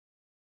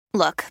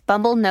Look,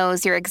 Bumble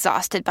knows you're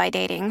exhausted by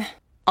dating.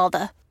 All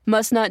the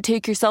must not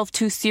take yourself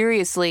too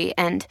seriously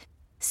and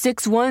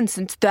 6'1"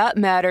 since that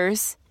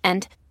matters.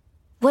 And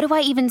what do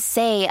I even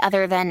say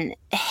other than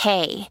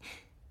hey?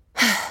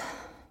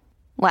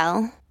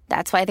 Well,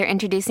 that's why they're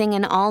introducing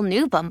an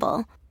all-new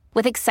Bumble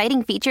with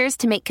exciting features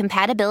to make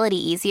compatibility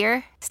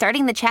easier,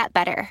 starting the chat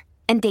better,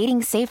 and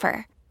dating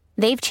safer.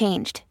 They've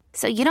changed,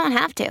 so you don't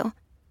have to.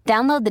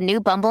 Download the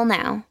new Bumble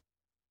now.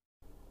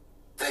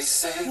 They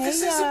say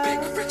this is a big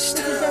rich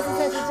town. This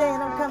is Jesse J,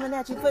 and I'm coming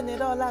at you, putting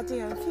it all out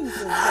there in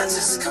pieces. I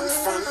just come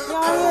from the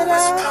Y'all hear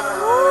that?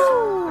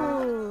 Woo!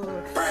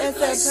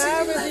 It's a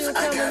power review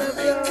coming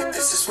up, y'all.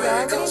 This is Y'all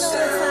where it already know goes what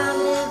down.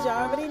 time it is.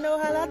 Y'all already know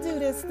how I do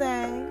this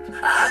thing.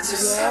 I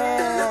just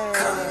happen to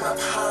come up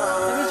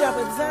hard. Let me drop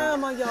a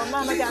dime on y'all.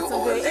 Mama got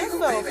some good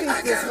info.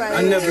 Peep this right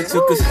I here. never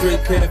took a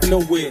straight path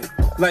nowhere.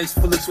 Life's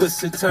full of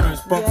twists and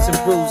turns, bumps and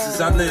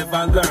bruises. I live,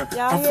 I learn. Y'all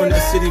I'm hear from the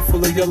that? city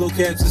full of yellow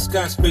cabs and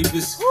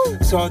skyscrapers.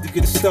 It's hard to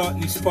get a start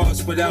in these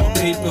spots without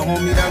paper,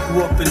 homie. I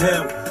grew up in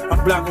hell.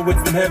 I'm block away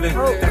from heaven.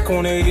 That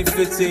corner ain't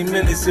 15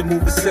 minutes, it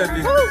move at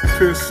 7.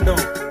 Pure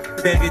snow.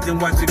 Bag it, then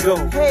watch it go.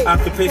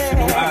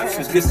 Occupational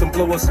options, get some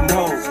blow or some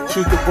hoes.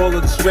 Shoot the ball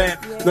of the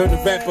strap, learn the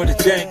rap or the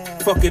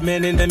jank. Fuck it,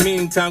 man, in the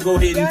meantime, go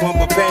ahead and bump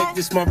a back.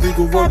 This my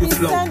Regal Royal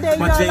flow, Sunday,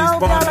 my y'all. James I hope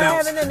Bond y'all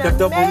bounce. having an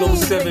That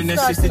 007, amazing that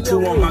start to 62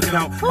 your on my week.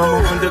 count. I'm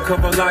an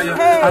undercover liar,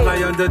 I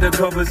lie under the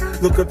covers.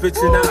 Look a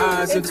bitch in the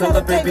eyes and tell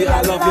her, baby,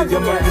 I love you.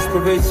 You're my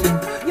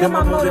inspiration, you're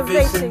my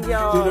motivation.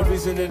 y'all. You're the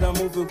reason that I'm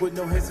moving with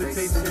no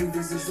hesitation.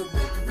 This is a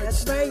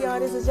That's right, y'all.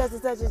 This is Justice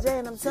Touch J,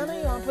 and I'm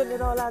telling you, I'm putting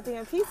it all out there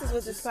in pieces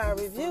with this power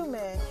review,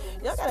 man.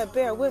 Y'all gotta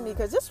bear with me,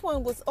 because this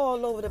one was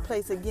all over the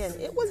place again.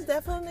 It was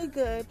definitely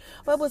good,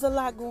 but it was a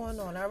lot going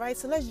on, all right?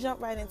 So let's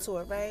jump right into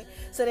it, right?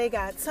 So they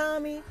got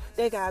Tommy,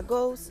 they got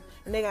Ghost,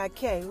 and they got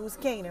Kay, who's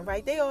Kanan,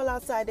 right? They all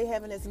outside, they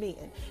having this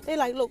meeting. They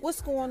like, look,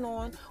 what's going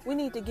on? We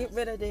need to get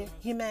rid of the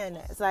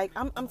Jimenez. Like,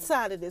 I'm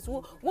tired of this.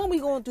 When we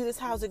gonna do this?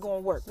 How's it gonna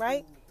work,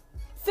 right?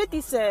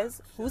 50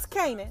 says, who's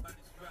Kanan?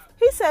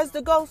 He says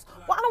to Ghost,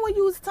 why don't we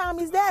use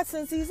Tommy's dad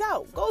since he's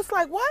out? Ghost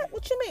like, what?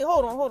 What you mean?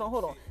 Hold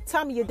on.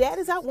 Tommy, your dad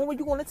is out? When were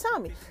you going to tell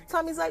me?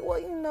 Tommy's like,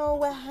 well,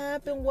 what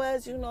happened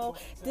was,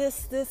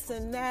 this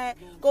and that.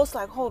 Ghost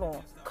like, hold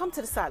on. Come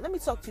to the side. Let me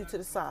talk to you to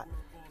the side.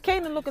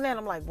 Kanan looking at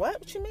him like,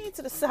 what you mean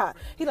to the side?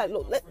 He like,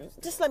 look,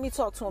 just let me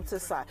talk to him to the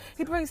side.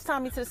 He brings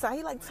Tommy to the side.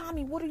 He like,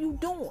 Tommy, what are you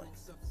doing?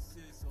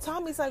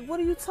 Tommy's like,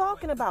 what are you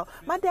talking about?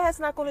 My dad's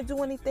not going to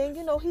do anything.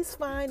 He's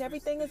fine.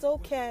 Everything is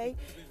okay.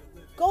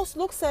 Ghost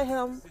looks at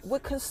him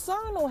with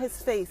concern on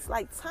his face,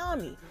 like,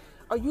 Tommy,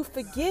 are you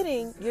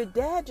forgetting your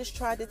dad just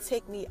tried to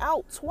take me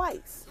out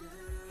twice?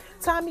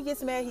 Tommy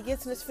gets mad. He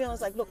gets in his feelings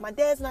like, look, my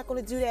dad's not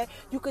going to do that.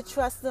 You could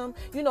trust him.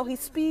 He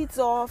speeds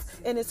off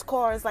in his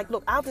car. It's like,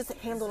 look, I'll just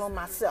handle it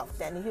myself,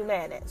 Danny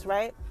Jimenez,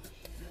 right?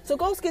 So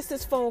Ghost gets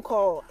this phone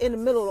call in the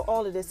middle of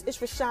all of this. It's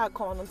Rashad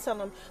calling him,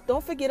 telling him,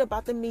 don't forget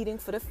about the meeting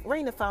for the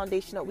Raina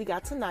Foundation that we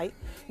got tonight.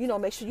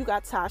 Make sure you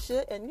got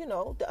Tasha and,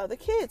 the other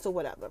kids or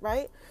whatever,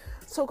 right?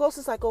 So Ghost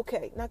is like,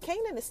 okay. Now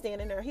Kanan is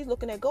standing there. He's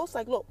looking at Ghost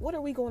like, look, what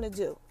are we going to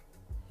do?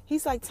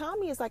 He's like,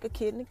 Tommy is like a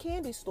kid in a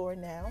candy store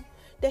now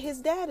that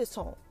his dad is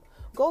home.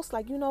 Ghost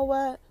like, you know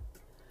what?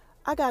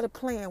 I got a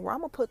plan where I'm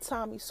going to put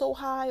Tommy so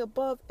high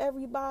above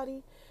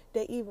everybody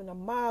that even the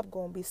mob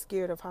going to be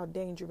scared of how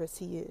dangerous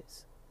he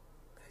is.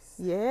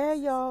 Yeah,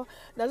 y'all.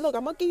 Now, look,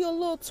 I'm going to give you a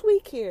little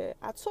tweak here.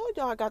 I told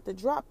y'all I got the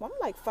drop. I'm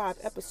like 5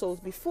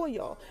 episodes before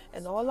y'all.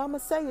 And all I'm going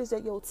to say is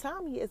that,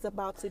 Tommy is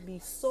about to be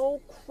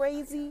so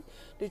crazy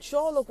that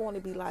y'all are going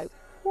to be like,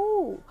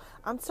 whoo.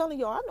 I'm telling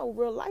y'all, I know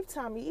real life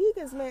Tommy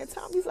Egan's, man.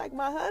 Tommy's like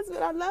my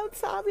husband. I love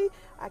Tommy.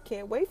 I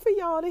can't wait for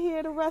y'all to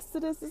hear the rest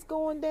of this is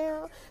going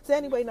down. So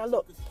anyway, now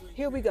look,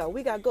 here we go.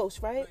 We got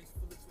Ghost, right?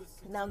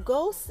 Now,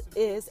 Ghost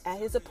is at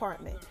his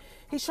apartment.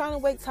 He's trying to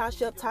wake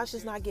Tasha up.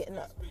 Tasha's not getting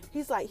up.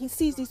 He's like, he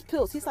sees these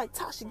pills. He's like,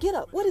 Tasha, get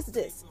up. What is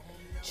this?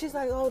 She's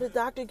like, oh, the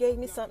doctor gave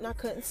me something. I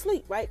couldn't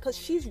sleep, right? Because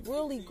she's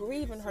really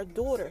grieving her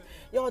daughter.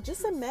 Y'all,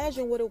 just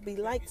imagine what it would be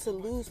like to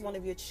lose one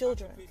of your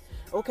children.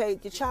 Okay,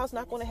 your child's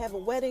not going to have a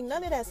wedding.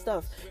 None of that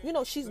stuff.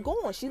 She's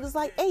gone. She was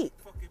like 8.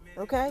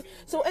 Okay?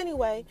 So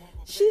anyway,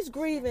 she's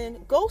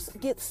grieving. Ghost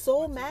gets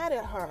so mad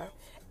at her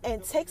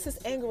and takes his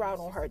anger out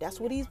on her. That's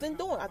what he's been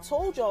doing. I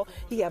told y'all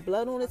he had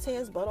blood on his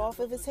hands, blood off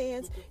of his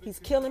hands. He's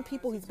killing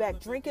people. He's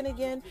back drinking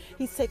again.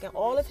 He's taking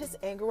all of his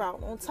anger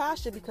out on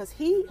Tasha because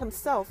he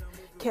himself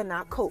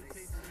cannot cope.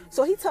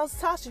 So he tells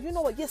Tasha, you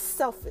know what? You're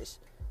selfish.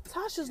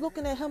 Tasha's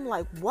looking at him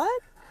like,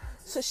 what?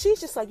 So she's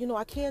just like,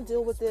 I can't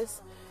deal with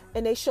this.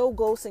 And they show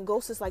Ghost, and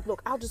Ghost is like,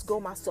 look, I'll just go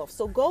myself.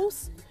 So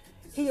Ghost,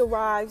 he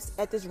arrives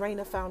at this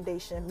Raina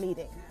Foundation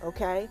meeting,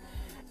 okay?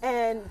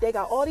 And they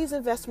got all these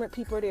investment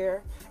people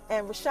there.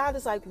 And Rashad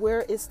is like,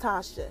 where is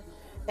Tasha?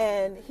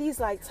 And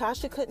he's like,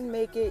 Tasha couldn't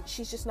make it.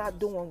 She's just not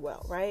doing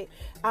well, right?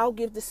 I'll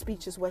give the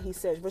speech is what he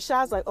says.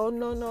 Rashad's like, oh,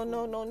 no,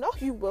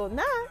 you will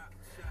not.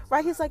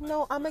 Right? He's like,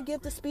 no, I'm going to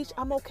give the speech.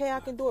 I'm okay. I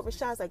can do it.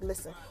 Rashad's like,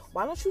 listen,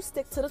 why don't you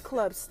stick to the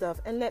club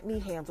stuff and let me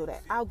handle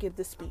that? I'll give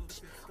the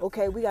speech.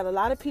 Okay? We got a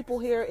lot of people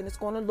here and it's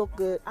going to look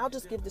good. I'll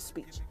just give the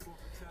speech.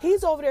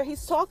 He's over there.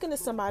 He's talking to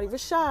somebody.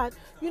 Rashad,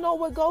 you know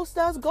what Ghost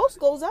does? Ghost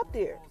goes up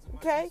there.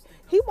 Okay.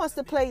 He wants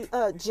to play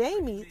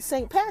Jamie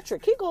St.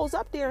 Patrick. He goes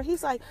up there and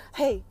he's like,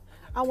 hey,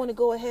 I want to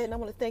go ahead and I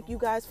want to thank you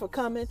guys for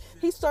coming.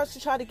 He starts to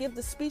try to give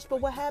the speech.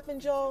 But what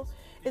happened, y'all,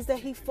 is that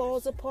he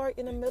falls apart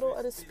in the middle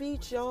of the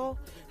speech, y'all.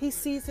 He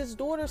sees his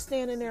daughter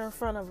standing there in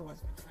front of him.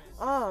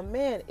 Oh,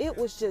 man, it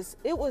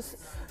was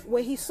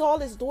when he saw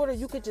his daughter,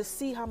 you could just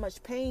see how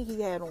much pain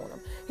he had on him.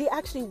 He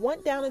actually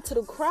went down into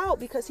the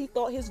crowd because he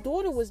thought his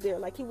daughter was there,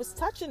 like he was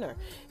touching her.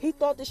 He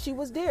thought that she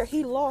was there.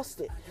 He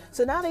lost it.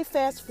 So now they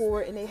fast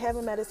forward and they have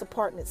him at his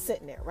apartment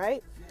sitting there,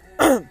 right?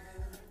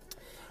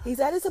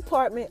 He's at his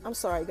apartment. I'm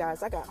sorry,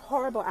 guys. I got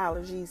horrible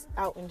allergies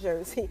out in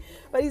Jersey.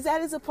 But he's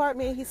at his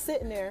apartment and he's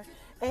sitting there.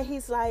 And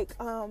he's like,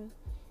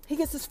 he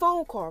gets his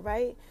phone call,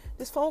 right?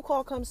 This phone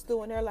call comes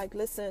through and they're like,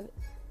 listen,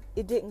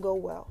 it didn't go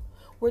well.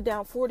 We're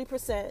down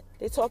 40%.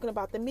 They're talking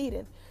about the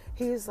meeting.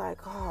 He's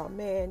like, oh,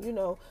 man, you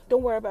know,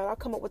 don't worry about it. I'll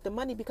come up with the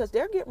money because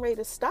they're getting ready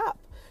to stop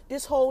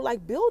this whole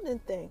like building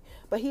thing.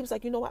 But he was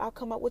like, you know what? I'll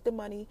come up with the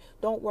money.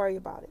 Don't worry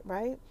about it,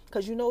 right?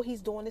 Because, you know,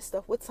 he's doing this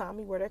stuff with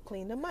Tommy where they're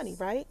cleaning the money,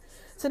 right?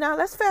 So now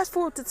let's fast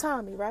forward to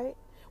Tommy, right?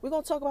 We're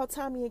going to talk about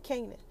Tommy and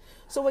Kanan.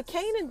 So what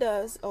Kanan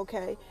does,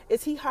 okay,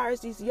 is he hires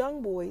these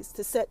young boys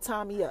to set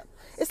Tommy up.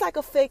 It's like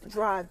a fake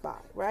drive-by,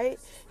 right?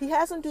 He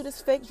has them do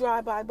this fake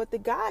drive-by, but the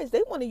guys,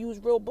 they want to use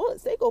real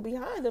bullets. They go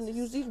behind them to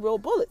use these real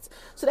bullets.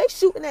 So they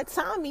shooting at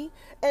Tommy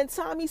and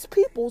Tommy's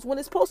peoples when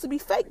it's supposed to be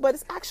fake, but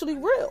it's actually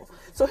real.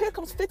 So here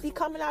comes 50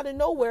 coming out of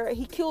nowhere, and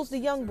he kills the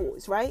young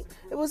boys, right?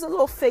 It was a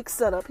little fake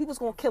setup. He was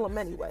going to kill them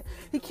anyway.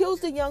 He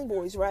kills the young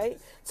boys, right,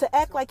 to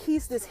act like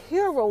he's this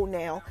hero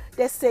now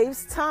that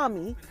saves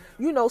Tommy.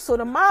 You know, so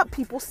the mob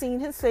people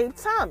seen him save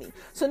Tommy.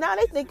 So now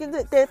they thinking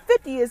that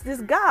 50 is this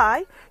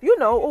guy, you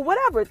know, or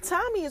whatever.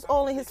 Tommy is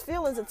all in his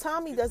feelings, and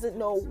Tommy doesn't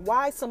know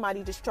why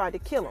somebody just tried to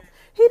kill him.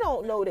 He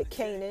don't know that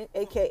Kanan,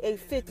 a.k.a.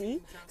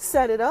 50,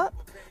 set it up.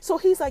 So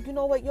he's like, you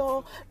know what,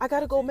 y'all? I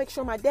got to go make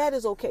sure my dad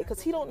is okay,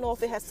 because he don't know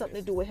if it has something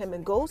to do with him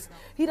and Ghost.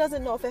 He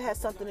doesn't know if it has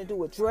something to do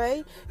with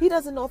Dre. He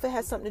doesn't know if it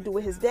has something to do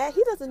with his dad.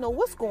 He doesn't know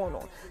what's going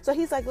on. So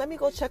he's like, let me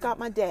go check out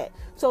my dad.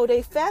 So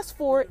they fast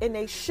forward and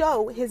they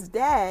show his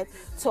dad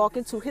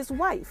talking to his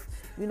wife.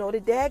 You know, the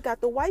dad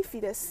got the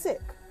wifey that's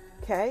sick,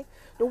 okay?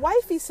 The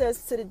wifey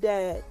says to the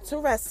dad,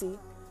 Teresi,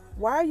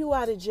 why are you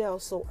out of jail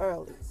so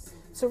early?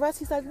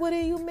 Teresi's like, what do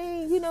you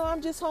mean? You know,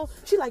 I'm just home.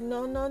 She's like,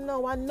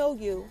 no, I know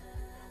you.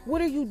 What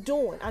are you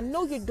doing? I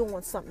know you're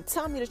doing something.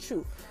 Tell me the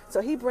truth.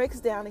 So he breaks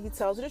down and he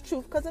tells her the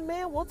truth, because a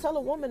man will tell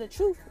a woman the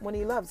truth when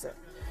he loves her.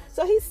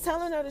 So he's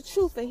telling her the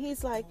truth, and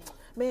he's like,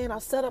 man, I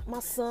set up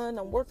my son.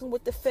 I'm working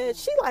with the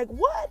feds. She like,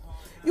 what?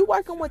 You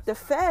working with the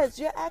feds?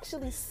 You're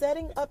actually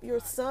setting up your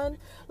son?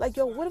 Like,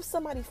 yo, what if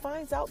somebody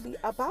finds out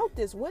about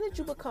this? When did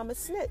you become a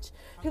snitch?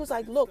 He was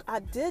like, look, I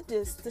did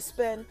this to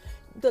spend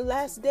the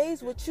last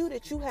days with you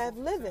that you have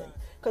living,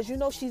 because you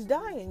know she's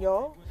dying,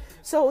 y'all.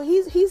 So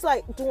he's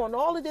like doing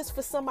all of this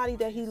for somebody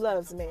that he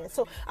loves, man.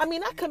 So, I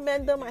mean, I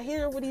commend him. I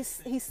hear what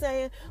he's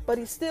saying, but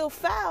he's still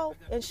foul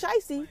and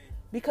shicey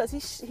because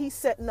he's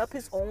setting up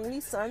his only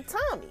son,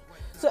 Tommy.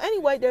 So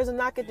anyway, there's a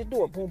knock at the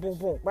door. Boom, boom,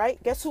 boom,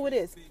 right? Guess who it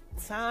is?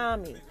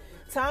 Tommy.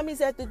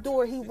 Tommy's at the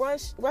door. He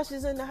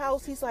rushes in the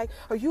house. He's like,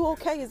 are you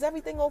okay? Is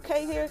everything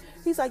okay here?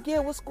 He's like, yeah,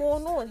 what's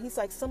going on? He's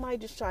like, somebody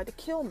just tried to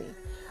kill me.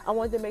 I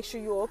wanted to make sure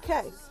you're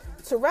okay.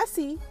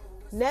 Teresi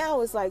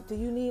now is like, do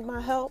you need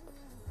my help?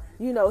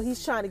 You know,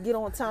 he's trying to get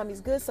on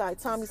Tommy's good side.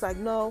 Tommy's like,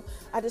 no,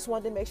 I just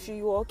wanted to make sure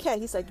you're okay.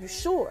 He's like, you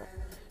sure?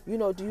 You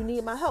know, do you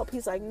need my help?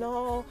 He's like,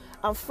 no,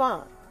 I'm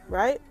fine,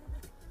 right?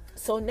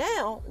 So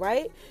now,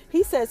 right,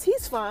 he says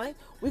he's fine.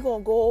 We're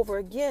going to go over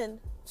again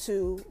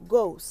to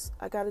Ghost.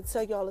 I got to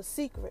tell y'all a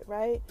secret,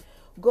 right?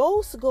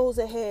 Ghost goes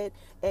ahead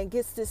and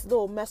gets this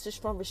little message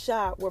from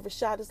Rashad, where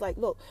Rashad is like,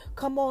 look,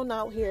 come on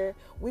out here.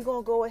 We're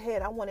going to go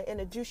ahead. I want to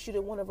introduce you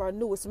to one of our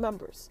newest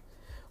members.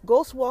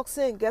 Ghost walks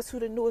in. Guess who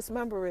the newest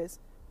member is?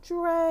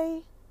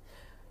 Dre.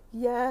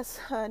 Yes,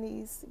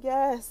 honeys.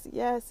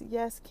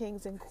 Yes,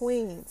 kings and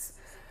queens.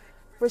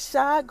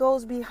 Rashad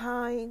goes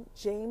behind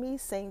Jamie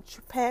St.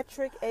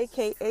 Patrick,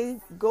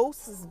 a.k.a.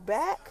 Ghost's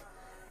back,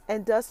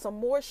 and does some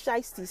more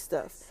shiesty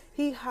stuff.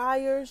 He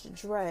hires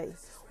Dre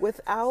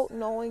without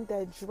knowing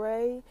that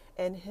Dre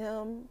and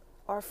him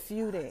are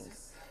feuding.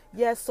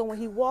 Yes, so when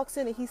he walks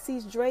in and he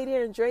sees Dre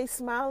there and Dre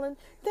smiling,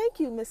 thank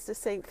you, Mr.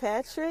 St.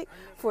 Patrick,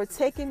 for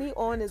taking me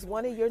on as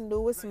one of your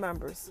newest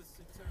members.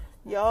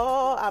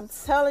 Y'all, I'm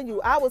telling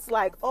you, I was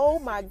like, oh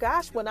my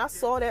gosh, when I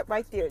saw that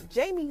right there.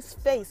 Jamie's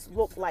face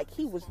looked like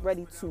he was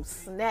ready to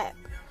snap.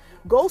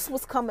 Ghost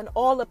was coming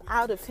all up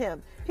out of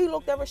him. He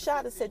looked at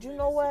Rashad and said, you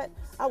know what?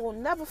 I will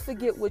never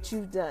forget what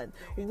you've done.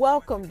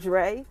 Welcome,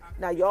 Dre.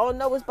 Now, y'all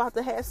know it's about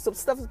to have some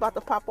stuff is about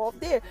to pop off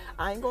there.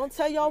 I ain't going to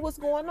tell y'all what's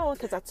going on,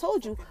 because I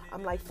told you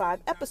I'm like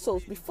 5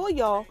 episodes before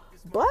y'all.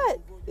 But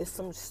there's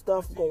some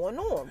stuff going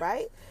on,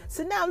 right?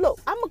 So now,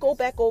 look, I'm going to go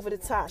back over to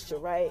Tasha,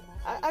 right?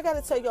 I got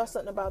to tell y'all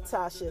something about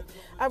Tasha.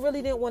 I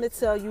really didn't want to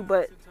tell you,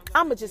 but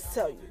I'm going to just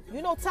tell you.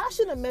 You know,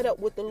 Tasha done met up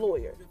with the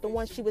lawyer, the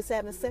one she was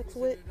having sex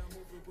with.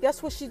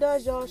 Guess what she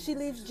does, y'all? She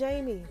leaves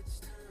Jamie.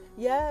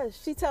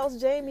 Yes, she tells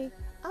Jamie,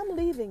 I'm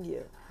leaving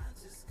you.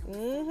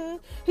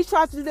 He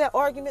tries to do that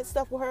argument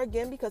stuff with her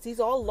again because he's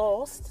all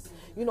lost.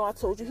 You know, I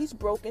told you he's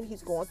broken.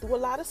 He's going through a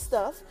lot of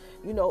stuff,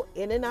 you know,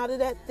 in and out of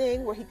that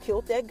thing where he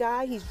killed that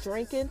guy. He's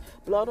drinking,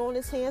 blood on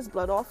his hands,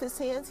 blood off his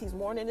hands. He's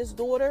mourning his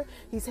daughter.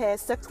 He's had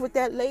sex with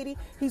that lady.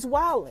 He's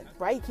wilding,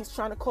 right? He's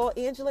trying to call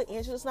Angela.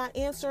 Angela's not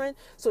answering.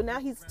 So now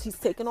he's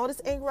taking all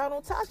this anger out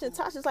on Tasha. And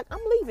Tasha's like, I'm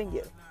leaving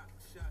you.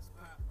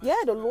 Yeah,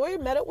 the lawyer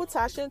met up with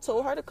Tasha and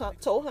told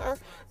her,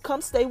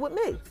 come stay with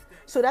me.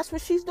 So that's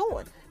what she's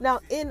doing. Now,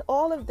 in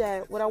all of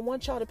that, what I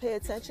want y'all to pay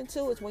attention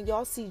to is when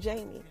y'all see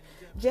Jamie.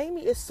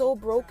 Jamie is so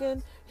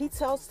broken. He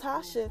tells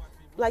Tasha,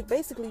 like,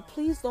 basically,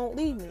 please don't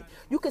leave me.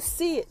 You could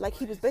see it. Like,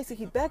 he was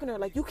basically begging her,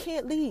 like, you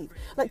can't leave.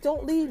 Like,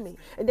 don't leave me.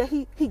 And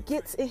then he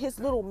gets in his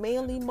little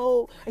manly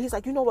mode. And he's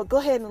like, you know what? Go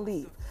ahead and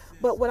leave.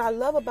 But what I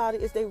love about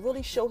it is they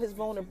really show his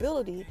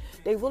vulnerability.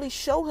 They really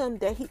show him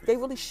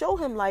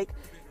like,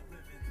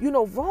 you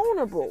know,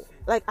 vulnerable.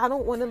 Like, I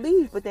don't want to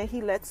leave. But then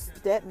he lets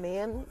that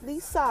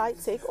manly side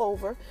take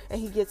over. And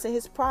he gets in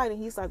his pride.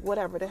 And he's like,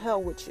 whatever, the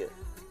hell with you.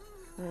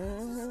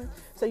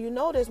 So you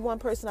know there's one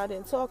person I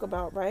didn't talk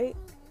about, right?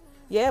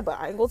 Yeah,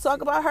 but I ain't going to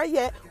talk about her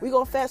yet. We're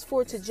going to fast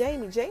forward to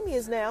Jamie. Jamie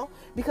is now,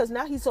 because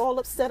now he's all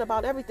upset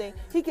about everything.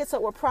 He gets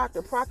up with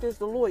Proctor. Proctor's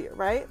the lawyer,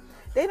 right?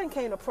 They done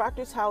came to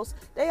Proctor's house.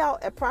 They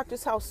out at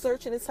Proctor's house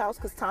searching his house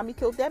because Tommy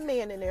killed that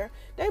man in there.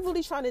 They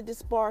really trying to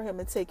disbar him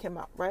and take him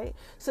out, right?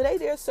 So they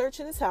there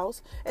searching his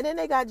house. And then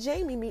they got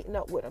Jamie meeting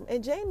up with him.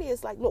 And Jamie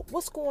is like, look,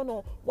 what's going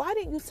on? Why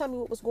didn't you tell me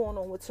what was going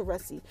on with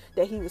Teresi,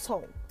 that he was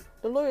home?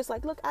 The lawyer's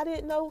like, look, I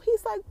didn't know.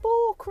 He's like,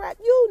 bull crap,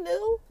 you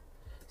knew.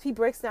 He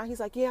breaks down. He's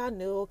like, yeah, I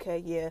knew.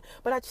 Okay, yeah.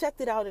 But I checked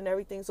it out and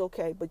everything's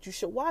okay. But you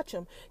should watch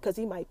him because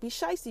he might be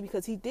shicey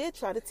because he did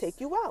try to take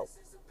you out.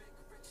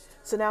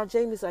 So now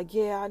Jamie's like,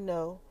 yeah, I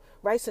know.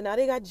 Right? So now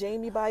they got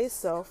Jamie by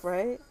himself,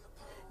 right?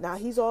 Now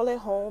he's all at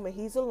home and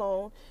he's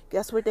alone.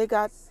 Guess what they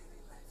got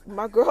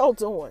my girl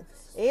doing?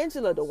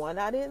 Angela, the one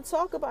I didn't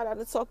talk about. I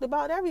done talked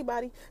about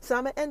everybody. So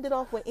I'm going to end it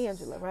off with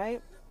Angela,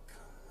 right?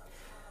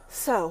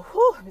 So,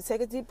 let me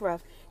take a deep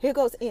breath. Here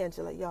goes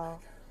Angela,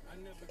 y'all.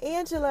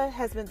 Angela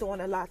has been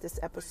doing a lot this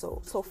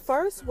episode. So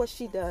first, what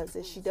she does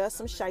is she does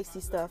some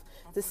shicey stuff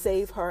to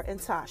save her and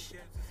Tasha.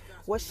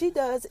 What she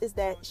does is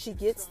that she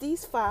gets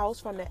these files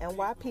from the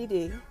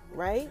NYPD,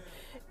 right?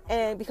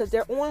 And because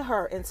they're on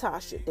her and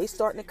Tasha, they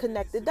starting to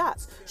connect the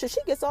dots. So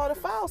she gets all the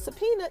files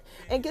subpoenaed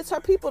and gets her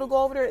people to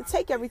go over there and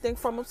take everything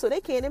from them so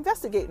they can't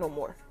investigate no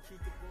more.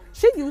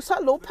 She used her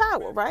little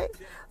power, right?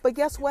 But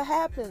guess what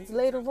happens?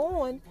 Later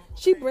on,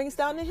 she brings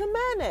down the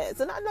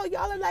Jimenez. And I know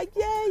y'all are like,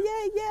 yay,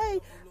 yay, yay.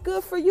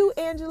 Good for you,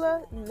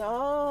 Angela.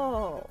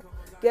 No.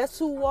 Guess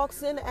who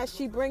walks in as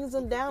she brings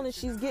them down and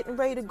she's getting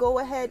ready to go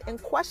ahead and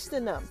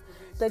question them?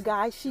 The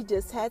guy she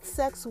just had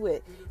sex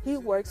with. He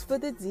works for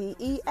the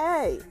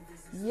DEA.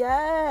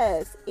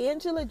 Yes,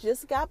 Angela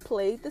just got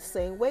played the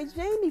same way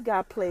Jamie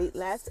got played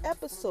last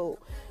episode.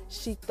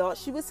 She thought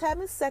she was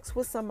having sex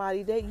with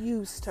somebody that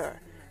used her,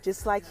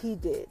 just like he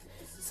did.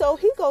 So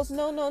he goes,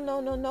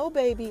 no,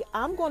 baby.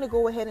 I'm going to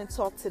go ahead and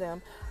talk to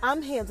them.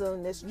 I'm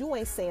handling this. You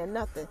ain't saying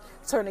nothing.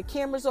 Turn the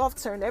cameras off,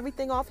 turn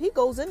everything off. He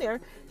goes in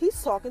there.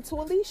 He's talking to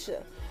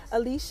Alicia.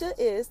 Alicia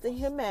is the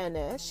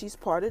Jimenez. She's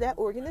part of that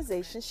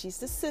organization. She's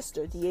the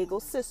sister,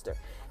 Diego's sister.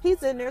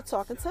 He's in there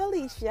talking to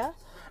Alicia.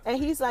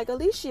 And he's like,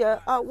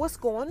 Alicia, what's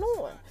going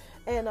on?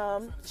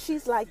 And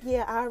she's like,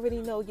 yeah, I already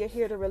know you're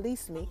here to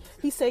release me.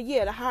 He said,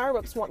 yeah, the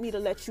higher-ups want me to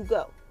let you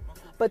go.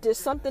 But there's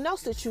something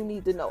else that you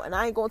need to know. And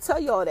I ain't going to tell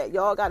y'all that.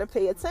 Y'all got to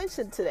pay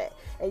attention to that.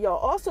 And y'all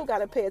also got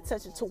to pay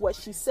attention to what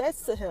she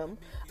says to him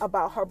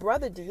about her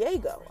brother,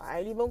 Diego. I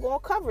ain't even going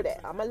to cover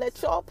that. I'm going to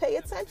let y'all pay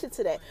attention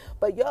to that.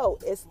 But, yo,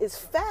 it's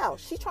foul.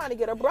 She trying to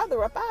get her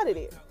brother up out of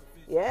there.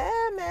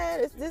 Yeah, man.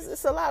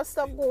 It's a lot of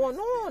stuff going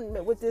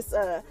on with this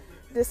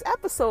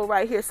episode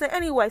right here. So,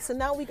 anyway, so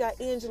now we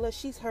got Angela.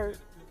 She's hurt.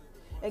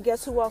 And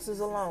guess who else is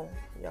alone?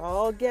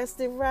 Y'all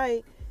guessed it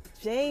right.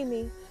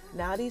 Jamie.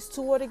 Now these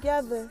two are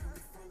together.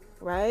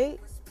 Right?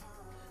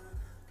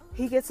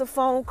 He gets a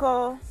phone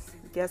call.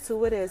 Guess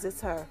who it is? It's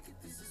her.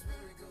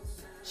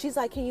 She's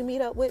like, can you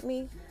meet up with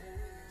me?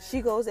 She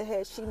goes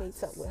ahead. She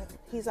meets up with him.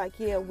 He's like,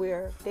 yeah,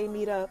 where? They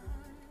meet up.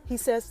 He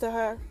says to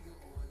her,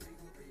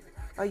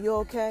 are you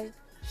okay?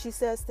 She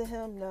says to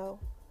him, no.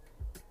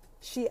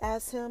 She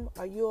asks him,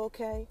 are you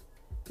okay?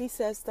 He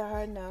says to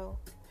her, no.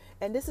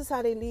 And this is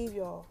how they leave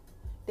y'all.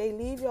 They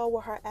leave y'all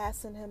with her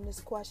asking him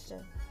this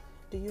question.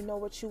 Do you know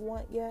what you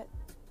want yet?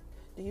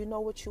 Do you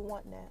know what you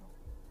want now?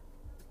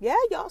 Yeah,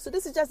 y'all. So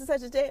this is Just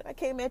Such a Day, and I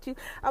came at you.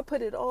 I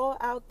put it all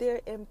out there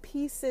in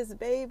pieces,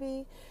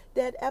 baby.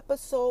 That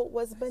episode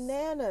was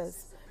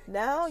bananas.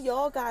 Now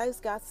y'all guys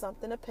got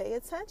something to pay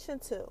attention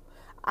to.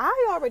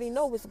 I already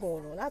know what's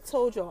going on. I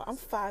told y'all I'm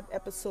 5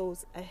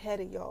 episodes ahead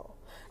of y'all.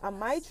 I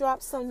might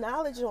drop some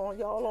knowledge on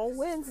y'all on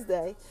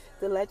Wednesday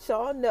to let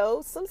y'all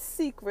know some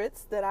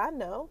secrets that I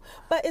know.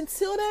 But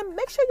until then,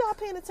 make sure y'all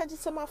paying attention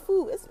to my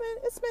food. It's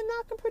been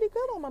knocking pretty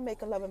good on my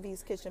Making Love and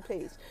Bees Kitchen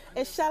page.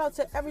 And shout out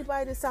to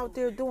everybody that's out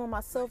there doing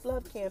my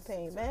self-love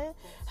campaign, man.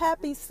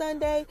 Happy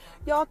Sunday.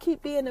 Y'all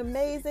keep being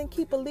amazing.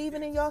 Keep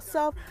believing in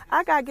yourself.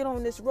 I got to get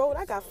on this road.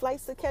 I got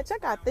flights to catch. I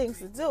got things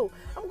to do.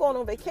 I'm going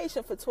on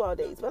vacation for 12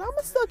 days. But I'm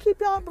going to still keep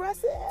y'all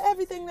abreast of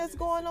everything that's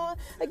going on.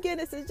 Again,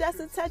 this is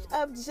just a touch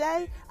of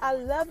Jay. I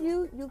love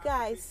you. You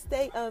guys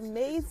stay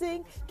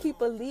amazing. Keep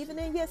believing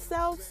in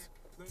yourselves.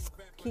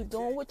 Keep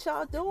doing what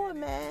y'all doing,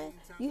 man.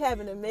 You have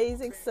an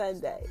amazing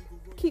Sunday.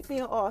 Keep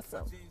being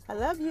awesome. I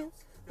love you.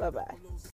 Bye-bye.